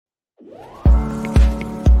Hey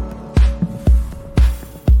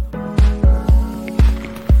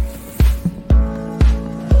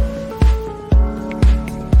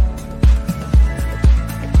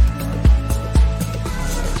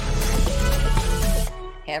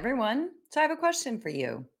everyone, so I have a question for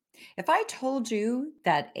you. If I told you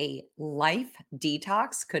that a life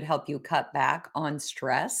detox could help you cut back on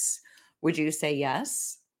stress, would you say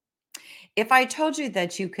yes? If I told you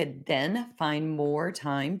that you could then find more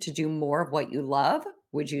time to do more of what you love,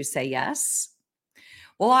 would you say yes?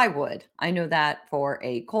 Well, I would. I know that for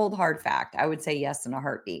a cold, hard fact. I would say yes in a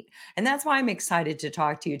heartbeat. And that's why I'm excited to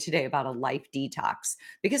talk to you today about a life detox,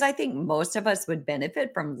 because I think most of us would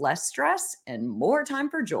benefit from less stress and more time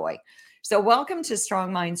for joy. So, welcome to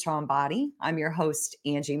Strong Mind, Strong Body. I'm your host,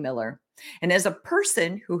 Angie Miller. And as a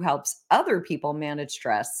person who helps other people manage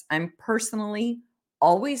stress, I'm personally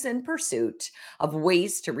always in pursuit of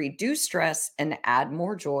ways to reduce stress and add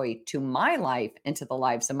more joy to my life and to the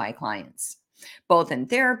lives of my clients, both in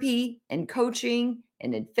therapy and coaching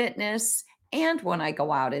and in fitness and when I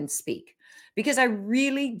go out and speak. Because I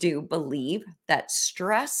really do believe that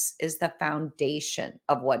stress is the foundation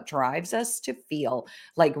of what drives us to feel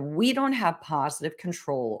like we don't have positive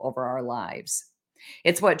control over our lives.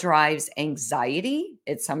 It's what drives anxiety.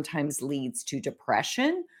 It sometimes leads to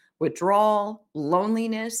depression, withdrawal,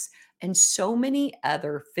 loneliness, and so many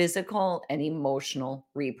other physical and emotional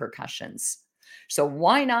repercussions. So,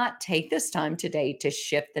 why not take this time today to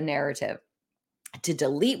shift the narrative, to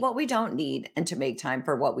delete what we don't need, and to make time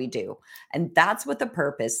for what we do? And that's what the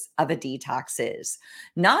purpose of a detox is.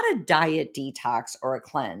 Not a diet detox or a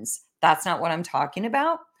cleanse. That's not what I'm talking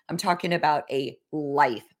about. I'm talking about a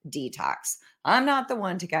life detox. I'm not the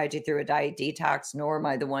one to guide you through a diet detox, nor am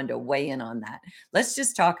I the one to weigh in on that. Let's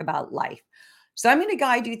just talk about life. So, I'm going to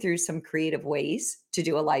guide you through some creative ways to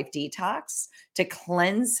do a life detox, to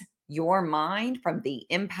cleanse your mind from the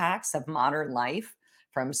impacts of modern life,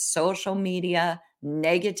 from social media,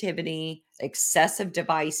 negativity, excessive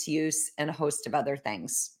device use, and a host of other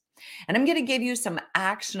things. And I'm going to give you some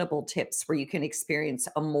actionable tips where you can experience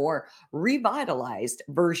a more revitalized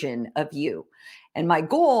version of you. And my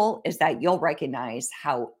goal is that you'll recognize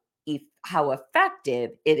how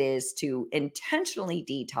effective it is to intentionally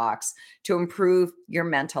detox to improve your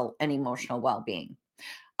mental and emotional well-being.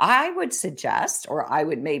 I would suggest, or I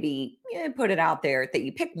would maybe put it out there that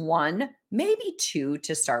you pick one, maybe two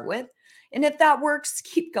to start with. And if that works,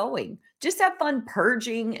 keep going. Just have fun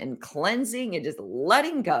purging and cleansing and just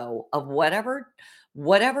letting go of whatever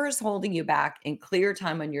is holding you back, and clear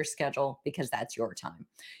time on your schedule, because that's your time.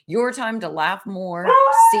 Your time to laugh more,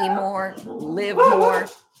 see more, live more.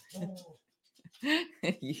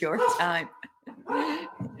 Your time.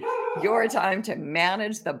 Your time to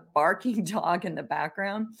manage the barking dog in the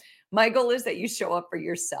background. My goal is that you show up for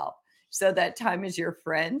yourself, so that time is your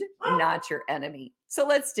friend, not your enemy. So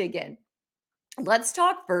let's dig in. Let's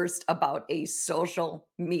talk first about a social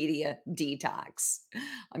media detox.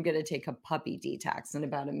 I'm going to take a puppy detox in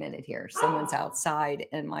about a minute here. Someone's outside,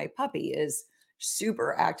 and my puppy is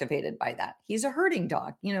super activated by that. He's a herding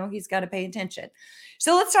dog. He's got to pay attention.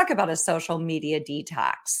 So let's talk about a social media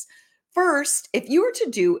detox. First, if you were to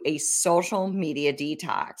do a social media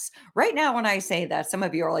detox, right now, when I say that, some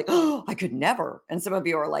of you are like, oh, I could never. And some of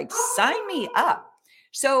you are like, sign me up.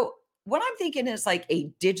 So, what I'm thinking is like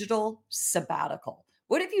a digital sabbatical.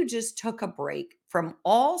 What if you just took a break from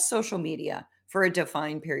all social media for a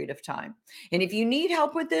defined period of time? And if you need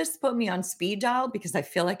help with this, put me on speed dial, because I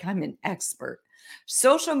feel like I'm an expert.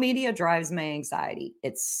 Social media drives my anxiety,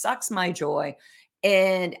 it sucks my joy.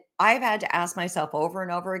 And I've had to ask myself over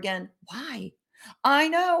and over again, why? I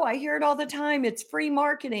know I hear it all the time. It's free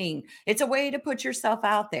marketing. It's a way to put yourself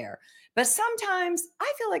out there. But sometimes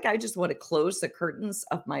I feel like I just want to close the curtains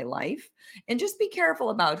of my life and just be careful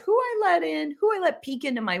about who I let in, who I let peek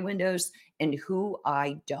into my windows, and who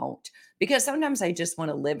I don't. Because sometimes I just want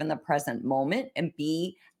to live in the present moment and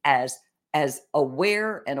be as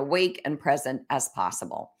aware and awake and present as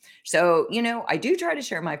possible. So, I do try to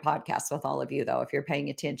share my podcast with all of you, though, if you're paying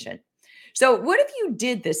attention. So, what if you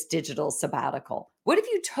did this digital sabbatical? What if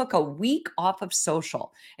you took a week off of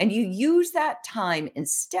social and you use that time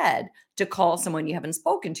instead to call someone you haven't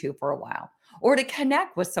spoken to for a while, or to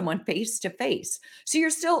connect with someone face to face? So you're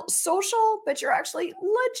still social, but you're actually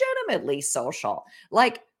legitimately social,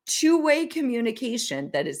 like two-way communication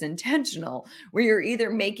that is intentional, where you're either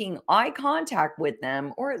making eye contact with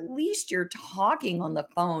them, or at least you're talking on the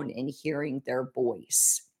phone and hearing their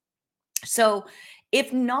voice. So,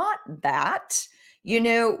 if not that,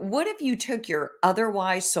 What if you took your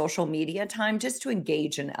otherwise social media time just to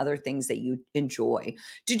engage in other things that you enjoy,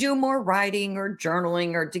 to do more writing or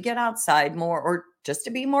journaling or to get outside more or just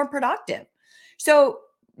to be more productive? So,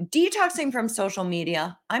 detoxing from social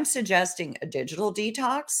media, I'm suggesting a digital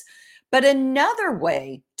detox. But another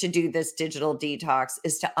way to do this digital detox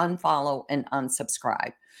is to unfollow and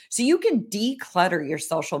unsubscribe. So you can declutter your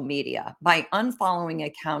social media by unfollowing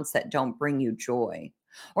accounts that don't bring you joy.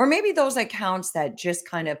 Or maybe those accounts that just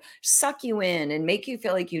kind of suck you in and make you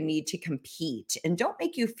feel like you need to compete and don't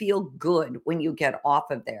make you feel good when you get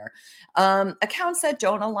off of there. Accounts that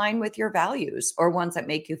don't align with your values or ones that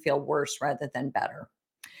make you feel worse rather than better.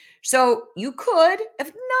 So you could, if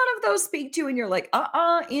none of those speak to you and you're like,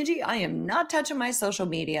 Angie, I am not touching my social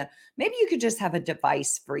media. Maybe you could just have a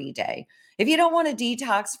device free day. If you don't want to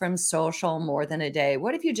detox from social more than a day,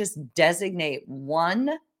 what if you just designate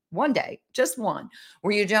one day, just one,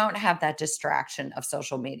 where you don't have that distraction of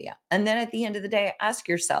social media? And then at the end of the day, ask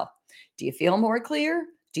yourself, do you feel more clear?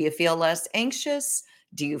 Do you feel less anxious?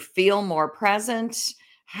 Do you feel more present?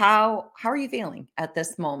 How are you feeling at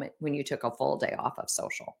this moment when you took a full day off of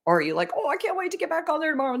social? Or are you like, "Oh, I can't wait to get back on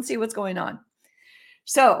there tomorrow and see what's going on?"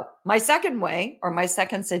 So, my second way or my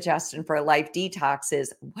second suggestion for a life detox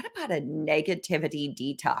is, what about a negativity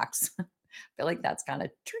detox? I feel like that's kind of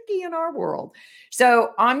tricky in our world.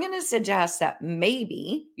 So, I'm going to suggest that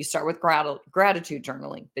maybe you start with gratitude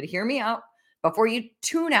journaling. But hear me out. Before you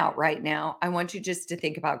tune out right now, I want you just to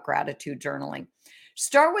think about gratitude journaling.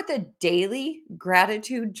 Start with a daily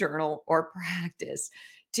gratitude journal or practice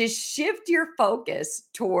to shift your focus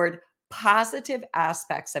toward positive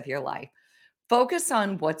aspects of your life. Focus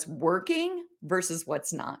on what's working versus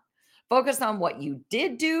what's not. Focus on what you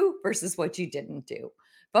did do versus what you didn't do.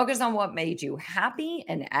 Focus on what made you happy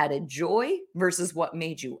and added joy versus what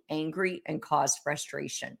made you angry and caused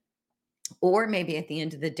frustration. Or maybe at the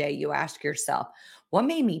end of the day, you ask yourself, what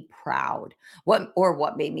made me proud? What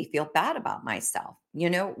made me feel bad about myself?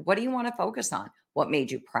 What do you want to focus on? What made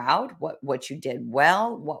you proud? What you did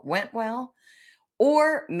well? What went well?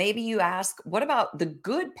 Or maybe you ask, what about the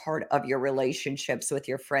good part of your relationships with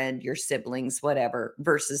your friend, your siblings, whatever,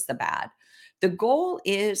 versus the bad? The goal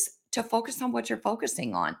is to focus on what you're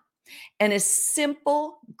focusing on. And a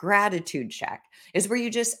simple gratitude check is where you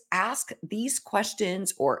just ask these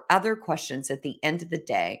questions or other questions at the end of the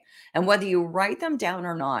day. And whether you write them down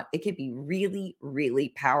or not, it could be really, really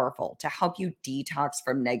powerful to help you detox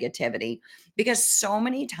from negativity because so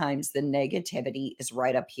many times the negativity is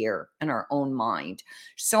right up here in our own mind.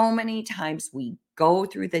 So many times we go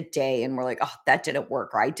through the day and we're like, oh, that didn't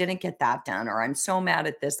work, or I didn't get that done, or I'm so mad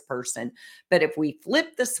at this person. But if we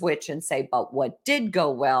flip the switch and say, but what did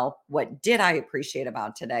go well? What did I appreciate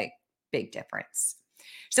about today? Big difference.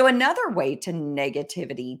 So, another way to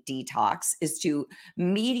negativity detox is to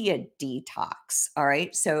media detox. All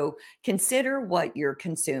right. So, consider what you're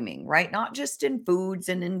consuming, right? Not just in foods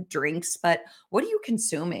and in drinks, but what are you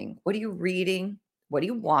consuming? What are you reading? What are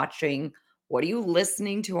you watching? What are you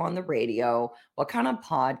listening to on the radio? What kind of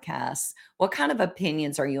podcasts? What kind of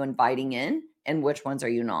opinions are you inviting in? And which ones are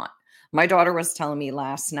you not? My daughter was telling me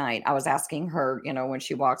last night, I was asking her, when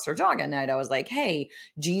she walks her dog at night, I was like, hey,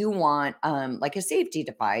 do you want like a safety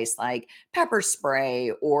device, like pepper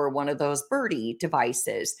spray or one of those birdie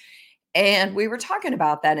devices? And we were talking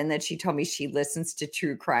about that, and then she told me she listens to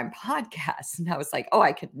true crime podcasts, and I was like, "Oh,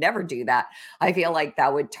 I could never do that." I feel like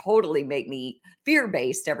that would totally make me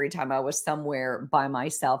fear-based every time I was somewhere by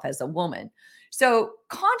myself as a woman. So,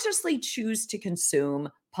 consciously choose to consume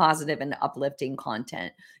positive and uplifting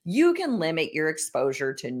content. You can limit your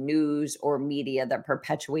exposure to news or media that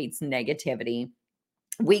perpetuates negativity.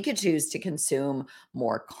 We could choose to consume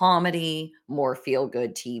more comedy, more feel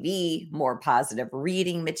good TV, more positive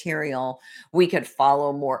reading material. We could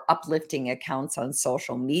follow more uplifting accounts on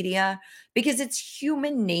social media because it's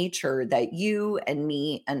human nature that you and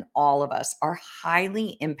me and all of us are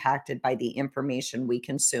highly impacted by the information we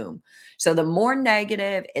consume. So, the more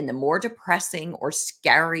negative and the more depressing or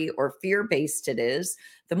scary or fear based it is,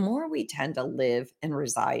 the more we tend to live and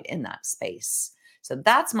reside in that space. So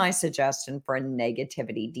that's my suggestion for a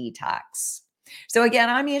negativity detox. So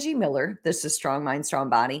again, I'm Angie Miller. This is Strong Mind,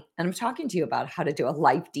 Strong Body, and I'm talking to you about how to do a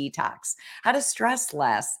life detox, how to stress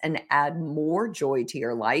less and add more joy to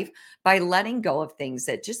your life by letting go of things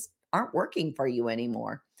that just aren't working for you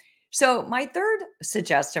anymore. So my third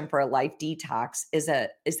suggestion for a life detox is a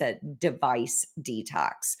device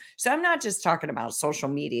detox. So I'm not just talking about social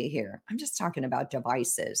media here. I'm just talking about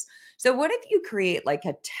devices. So what if you create like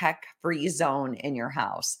a tech-free zone in your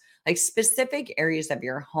house? Like specific areas of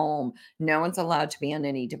your home, no one's allowed to be on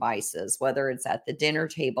any devices, whether it's at the dinner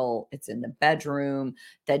table, it's in the bedroom,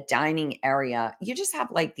 the dining area. You just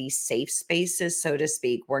have like these safe spaces, so to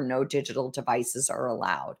speak, where no digital devices are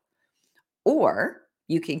allowed. Or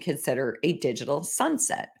you can consider a digital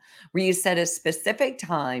sunset, where you set a specific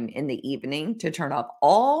time in the evening to turn off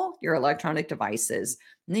all your electronic devices.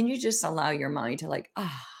 And then you just allow your mind to, like,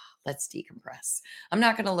 let's decompress. I'm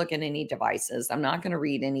not going to look at any devices. I'm not going to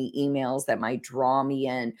read any emails that might draw me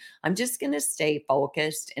in. I'm just going to stay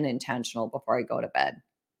focused and intentional before I go to bed.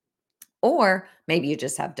 Or maybe you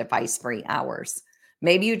just have device free hours.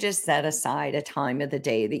 Maybe you just set aside a time of the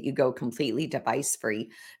day that you go completely device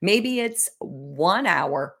free. Maybe it's 1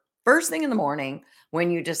 hour first thing in the morning when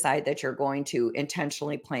you decide that you're going to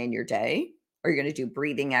intentionally plan your day, or you're going to do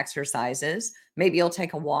breathing exercises. Maybe you'll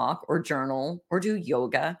take a walk or journal or do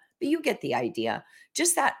yoga, but you get the idea.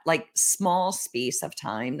 Just that like small space of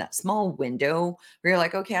time, that small window where you're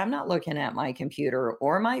like, okay, I'm not looking at my computer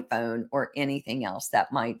or my phone or anything else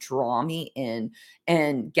that might draw me in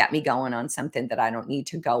and get me going on something that I don't need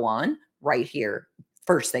to go on right here,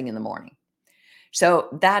 first thing in the morning. So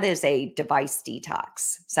that is a device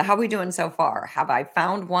detox. So, how are we doing so far? Have I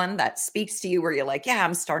found one that speaks to you where you're like, yeah,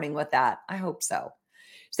 I'm starting with that? I hope so.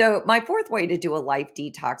 So, my fourth way to do a life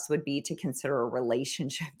detox would be to consider a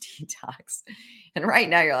relationship detox. And right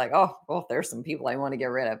now, you're like, oh, well, there's some people I want to get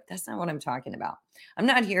rid of. That's not what I'm talking about. I'm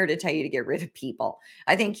not here to tell you to get rid of people.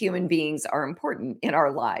 I think human beings are important in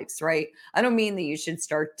our lives, right? I don't mean that you should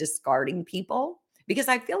start discarding people, because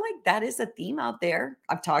I feel like that is a theme out there.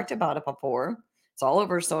 I've talked about it before. It's all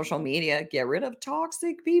over social media. Get rid of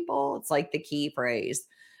toxic people. It's like the key phrase.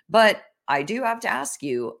 But I do have to ask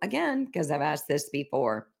you again, because I've asked this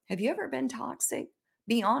before. Have you ever been toxic?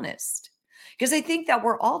 Be honest. Because I think that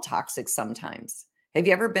we're all toxic sometimes. Have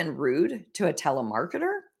you ever been rude to a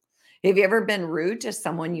telemarketer? Have you ever been rude to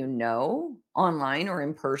someone you know online or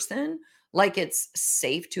in person? Like it's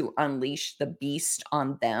safe to unleash the beast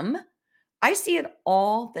on them? I see it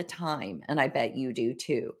all the time, and I bet you do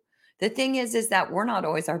too. The thing is that we're not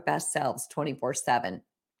always our best selves 24/7.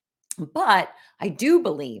 But I do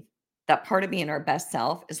believe that part of being our best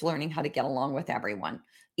self is learning how to get along with everyone,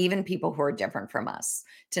 even people who are different from us,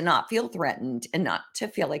 to not feel threatened and not to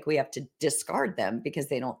feel like we have to discard them because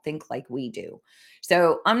they don't think like we do.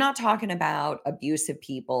 So I'm not talking about abusive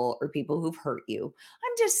people or people who've hurt you.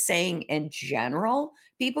 I'm just saying, in general,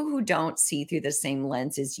 people who don't see through the same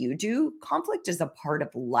lens as you do, conflict is a part of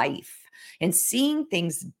life. And seeing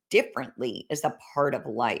things differently is a part of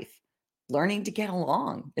life. Learning to get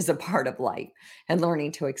along is a part of life, and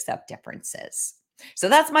learning to accept differences. So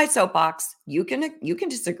that's my soapbox. You can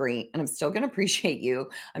disagree, and I'm still going to appreciate you.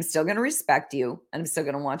 I'm still going to respect you, and I'm still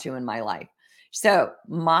going to want you in my life. So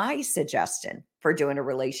my suggestion for doing a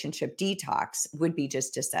relationship detox would be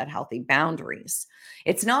just to set healthy boundaries.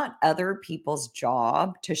 It's not other people's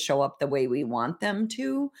job to show up the way we want them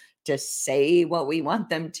to say what we want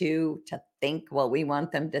them to think what we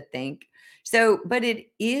want them to think. So, but it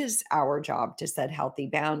is our job to set healthy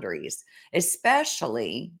boundaries,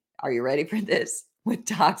 especially, are you ready for this? With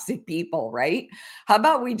toxic people, right? How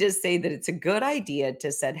about we just say that it's a good idea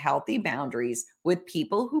to set healthy boundaries with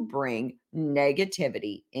people who bring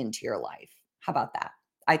negativity into your life? How about that?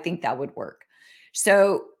 I think that would work.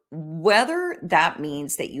 So, whether that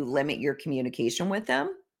means that you limit your communication with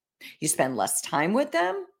them, you spend less time with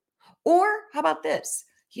them, or how about this?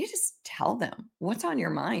 You just tell them what's on your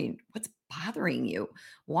mind, what's bothering you.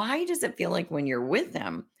 Why does it feel like when you're with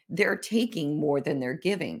them, they're taking more than they're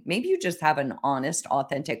giving? Maybe you just have an honest,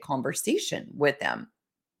 authentic conversation with them.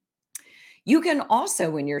 You can also,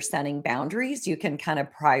 when you're setting boundaries, you can kind of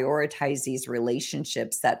prioritize these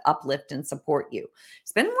relationships that uplift and support you.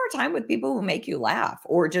 Spend more time with people who make you laugh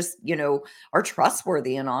or just, are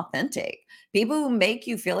trustworthy and authentic. People who make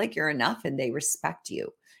you feel like you're enough and they respect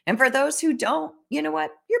you. And for those who don't, you know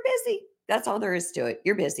what? You're busy. That's all there is to it.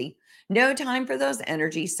 You're busy. No time for those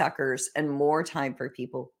energy suckers and more time for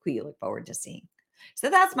people who you look forward to seeing. So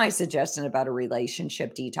that's my suggestion about a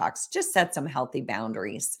relationship detox. Just set some healthy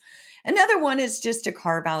boundaries. Another one is just to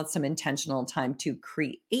carve out some intentional time to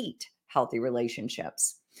create healthy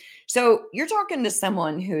relationships. So you're talking to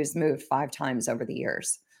someone who's moved 5 times over the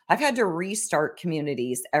years. I've had to restart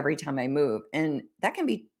communities every time I move, and that can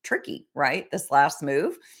be tricky, right? This last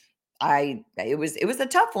move, it was a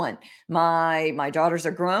tough one. My daughters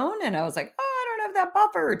are grown, and I was like, "Oh, I don't have that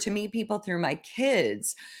buffer to meet people through my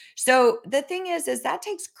kids." So the thing is that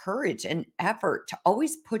takes courage and effort to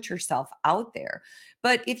always put yourself out there.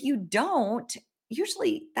 But if you don't,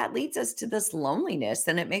 usually that leads us to this loneliness,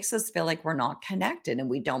 and it makes us feel like we're not connected and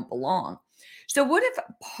we don't belong. So, what if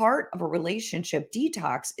part of a relationship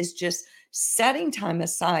detox is just setting time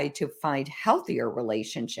aside to find healthier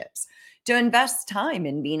relationships, to invest time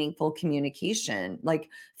in meaningful communication, like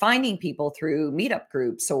finding people through meetup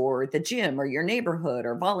groups or the gym or your neighborhood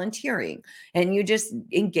or volunteering, and you just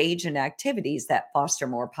engage in activities that foster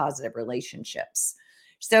more positive relationships?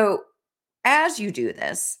 So, as you do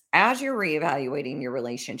this, as you're reevaluating your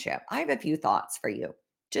relationship, I have a few thoughts for you.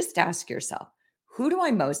 Just ask yourself, who do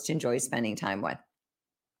I most enjoy spending time with?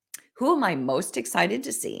 Who am I most excited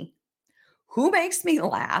to see? Who makes me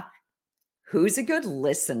laugh? Who's a good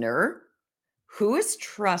listener? Who is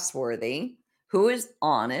trustworthy? Who is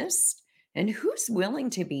honest? And who's willing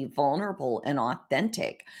to be vulnerable and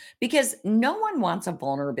authentic? Because no one wants a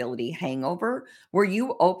vulnerability hangover where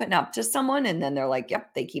you open up to someone and then they're like,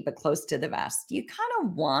 yep, they keep it close to the vest. You kind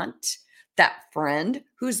of want that friend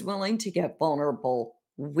who's willing to get vulnerable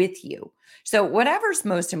with you. So, whatever's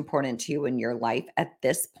most important to you in your life at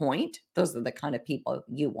this point, those are the kind of people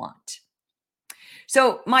you want.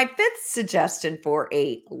 So, my fifth suggestion for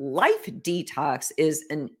a life detox is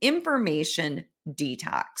an information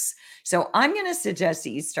detox. So, I'm going to suggest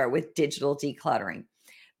that you start with digital decluttering.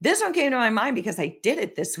 This one came to my mind because I did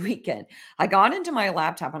it this weekend. I got into my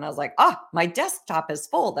laptop and I was like, oh, my desktop is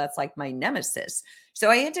full. That's like my nemesis. So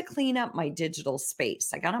I had to clean up my digital space.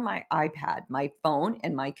 I got on my iPad, my phone,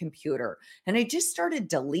 and my computer, and I just started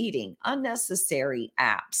deleting unnecessary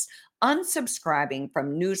apps, unsubscribing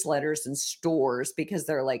from newsletters and stores because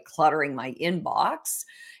they're like cluttering my inbox.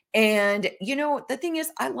 And, the thing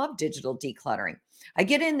is, I love digital decluttering. I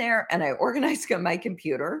get in there and I organize my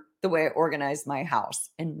computer the way I organize my house,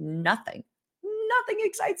 and nothing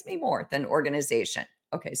excites me more than organization.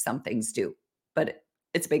 Okay, some things do, but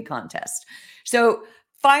it's a big contest. So,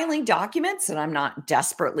 filing documents, and I'm not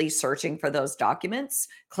desperately searching for those documents,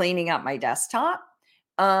 cleaning up my desktop.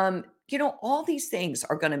 All these things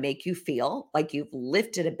are going to make you feel like you've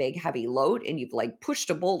lifted a big, heavy load and you've like pushed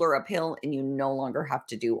a boulder uphill and you no longer have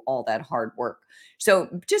to do all that hard work. So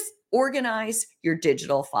just organize your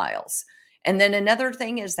digital files. And then another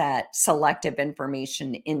thing is that selective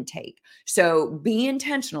information intake. So be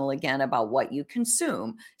intentional again about what you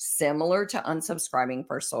consume, similar to unsubscribing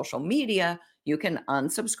for social media. You can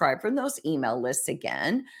unsubscribe from those email lists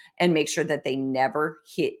again and make sure that they never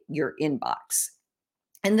hit your inbox.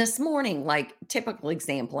 And this morning, like typical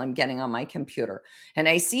example, I'm getting on my computer and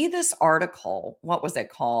I see this article. What was it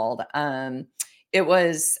called? It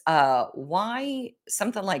was why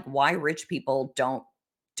something like why rich people don't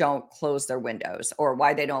close their windows or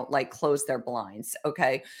why they don't like close their blinds.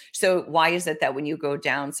 Okay. So why is it that when you go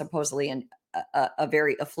down supposedly in a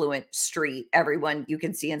very affluent street, everyone you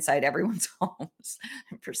can see inside everyone's homes?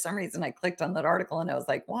 And for some reason I clicked on that article and I was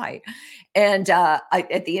like, why? And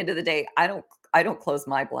at the end of the day, I don't close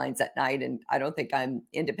my blinds at night, and I don't think I'm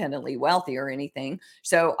independently wealthy or anything.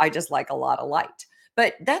 So I just like a lot of light.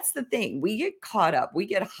 But that's the thing. We get caught up, we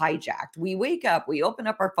get hijacked. We wake up, we open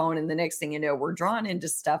up our phone, and the next thing you know, we're drawn into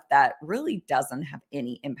stuff that really doesn't have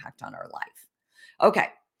any impact on our life. Okay,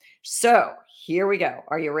 so here we go.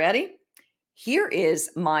 Are you ready? Here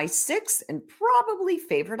is my sixth and probably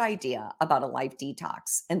favorite idea about a life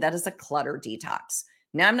detox, and that is a clutter detox.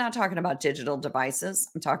 Now, I'm not talking about digital devices,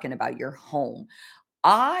 I'm talking about your home.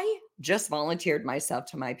 I just volunteered myself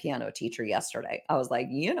to my piano teacher yesterday. I was like,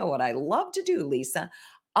 you know what I love to do, Lisa?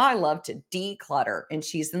 I love to declutter. And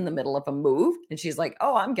she's in the middle of a move and she's like,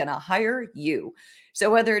 oh, I'm going to hire you. So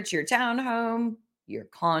whether it's your townhome, your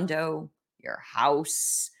condo, your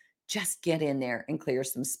house, just get in there and clear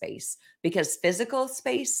some space because physical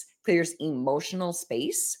space clears emotional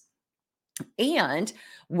space. And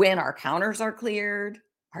when our counters are cleared,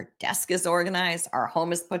 our desk is organized, our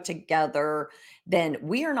home is put together, then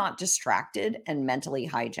we are not distracted and mentally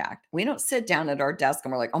hijacked. We don't sit down at our desk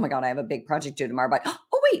and we're like, oh my God, I have a big project due tomorrow. But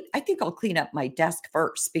oh, wait, I think I'll clean up my desk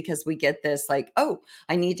first because we get this like, oh,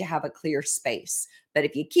 I need to have a clear space. But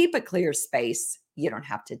if you keep a clear space, you don't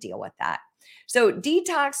have to deal with that. So,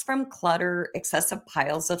 detox from clutter, excessive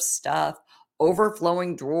piles of stuff,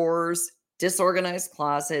 overflowing drawers, disorganized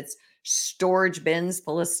closets, storage bins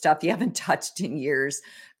full of stuff you haven't touched in years.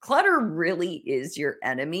 Clutter really is your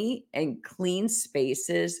enemy, and clean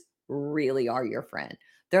spaces really are your friend.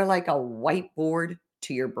 They're like a whiteboard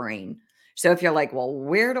to your brain. So if you're like, well,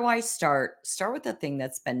 where do I start? Start with the thing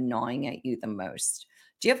that's been gnawing at you the most.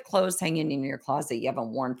 Do you have clothes hanging in your closet you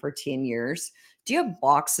haven't worn for 10 years? Do you have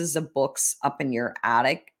boxes of books up in your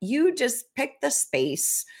attic? You just pick the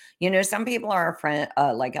space. Some people are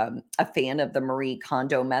a fan of the Marie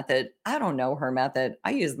Kondo method. I don't know her method.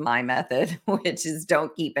 I use my method, which is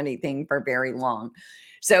don't keep anything for very long.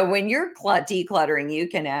 So when you're decluttering, you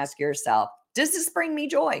can ask yourself, does this bring me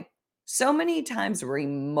joy? So many times we're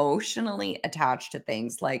emotionally attached to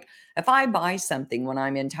things. Like if I buy something when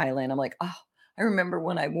I'm in Thailand, I'm like, oh, I remember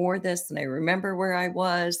when I wore this and I remember where I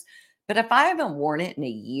was. But if I haven't worn it in a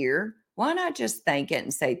year, why not just thank it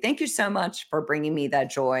and say, thank you so much for bringing me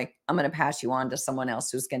that joy. I'm going to pass you on to someone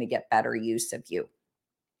else who's going to get better use of you.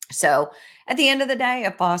 So at the end of the day,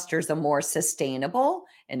 it fosters a more sustainable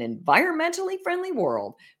and environmentally friendly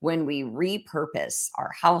world when we repurpose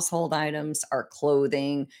our household items, our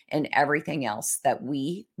clothing, and everything else that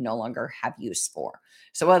we no longer have use for.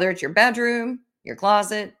 So whether it's your bedroom, your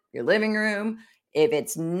closet, your living room, if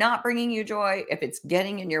it's not bringing you joy, if it's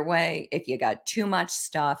getting in your way, if you got too much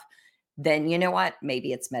stuff, then you know what?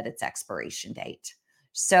 Maybe it's met its expiration date.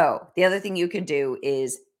 So the other thing you could do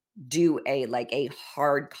is do a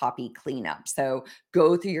hard copy cleanup. So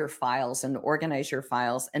go through your files and organize your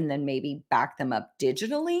files and then maybe back them up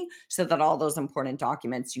digitally so that all those important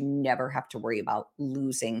documents you never have to worry about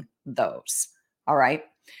losing those. All right?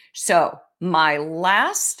 So, my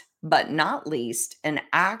last but not least, and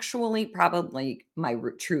actually probably my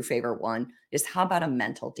true favorite one is how about a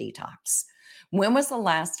mental detox? When was the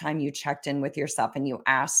last time you checked in with yourself and you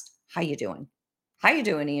asked, "How you doing? How you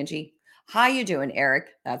doing, Angie? How you doing,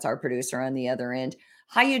 Eric?" That's our producer on the other end.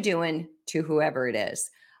 How you doing to whoever it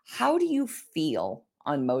is? How do you feel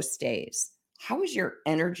on most days? How is your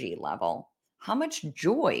energy level? How much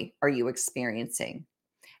joy are you experiencing?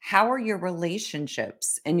 How are your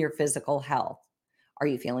relationships and your physical health? Are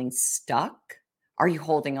you feeling stuck? Are you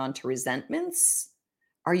holding on to resentments?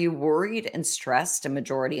 Are you worried and stressed a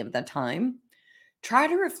majority of the time? Try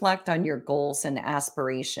to reflect on your goals and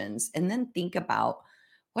aspirations and then think about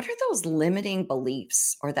what are those limiting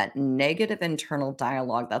beliefs or that negative internal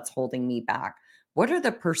dialogue that's holding me back? What are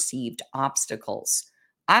the perceived obstacles?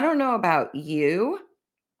 I don't know about you,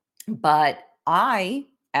 but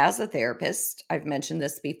as a therapist, I've mentioned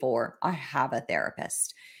this before, I have a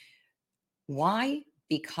therapist. Why?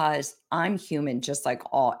 Because I'm human just like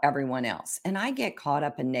everyone else. And I get caught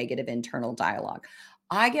up in negative internal dialogue.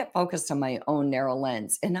 I get focused on my own narrow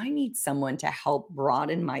lens, and I need someone to help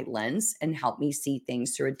broaden my lens and help me see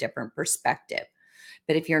things through a different perspective.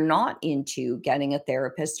 But if you're not into getting a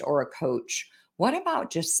therapist or a coach, what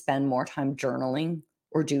about just spend more time journaling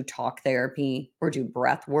or do talk therapy or do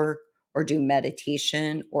breath work or do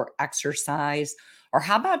meditation or exercise? Or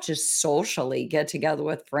how about just socially get together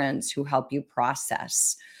with friends who help you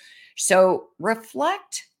process? So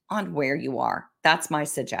reflect on where you are. That's my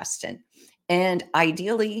suggestion. And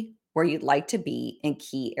ideally, where you'd like to be in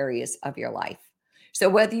key areas of your life. So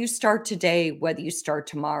whether you start today, whether you start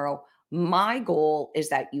tomorrow, my goal is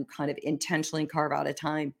that you kind of intentionally carve out a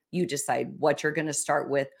time. You decide what you're going to start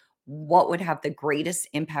with, what would have the greatest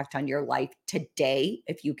impact on your life today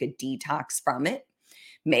if you could detox from it.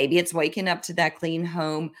 Maybe it's waking up to that clean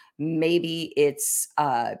home. Maybe it's,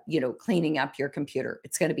 cleaning up your computer.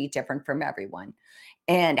 It's going to be different from everyone.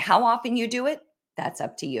 And how often you do it, that's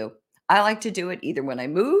up to you. I like to do it either when I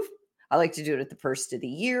move. I like to do it at the first of the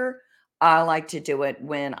year. I like to do it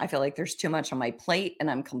when I feel like there's too much on my plate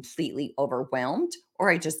and I'm completely overwhelmed,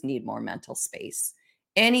 or I just need more mental space.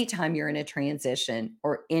 Anytime you're in a transition,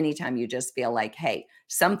 or anytime you just feel like, hey,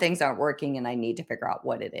 some things aren't working and I need to figure out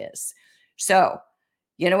what it is. So,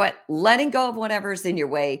 you know what? Letting go of whatever's in your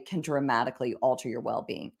way can dramatically alter your well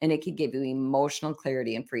being, and it can give you emotional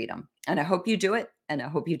clarity and freedom. And I hope you do it. And I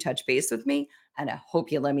hope you touch base with me. And I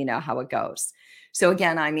hope you let me know how it goes. So,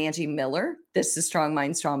 again, I'm Angie Miller. This is Strong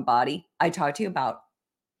Mind, Strong Body. I talk to you about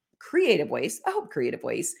creative ways, I hope creative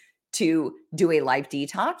ways to do a life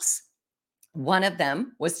detox. One of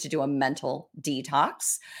them was to do a mental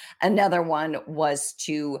detox. Another one was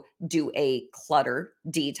to do a clutter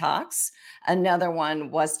detox. Another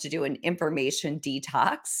one was to do an information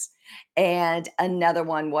detox. And another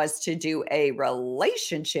one was to do a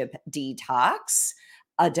relationship detox,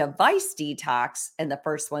 a device detox. And the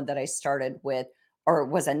first one that I started with or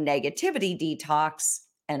was a negativity detox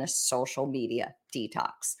and a social media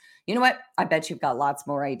detox. You know what? I bet you've got lots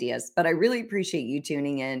more ideas, but I really appreciate you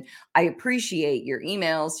tuning in. I appreciate your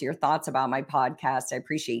emails, your thoughts about my podcast. I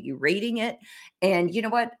appreciate you rating it. And you know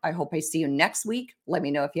what? I hope I see you next week. Let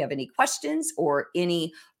me know if you have any questions or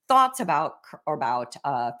any thoughts about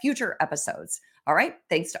future episodes. All right.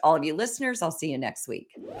 Thanks to all of you listeners. I'll see you next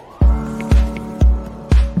week.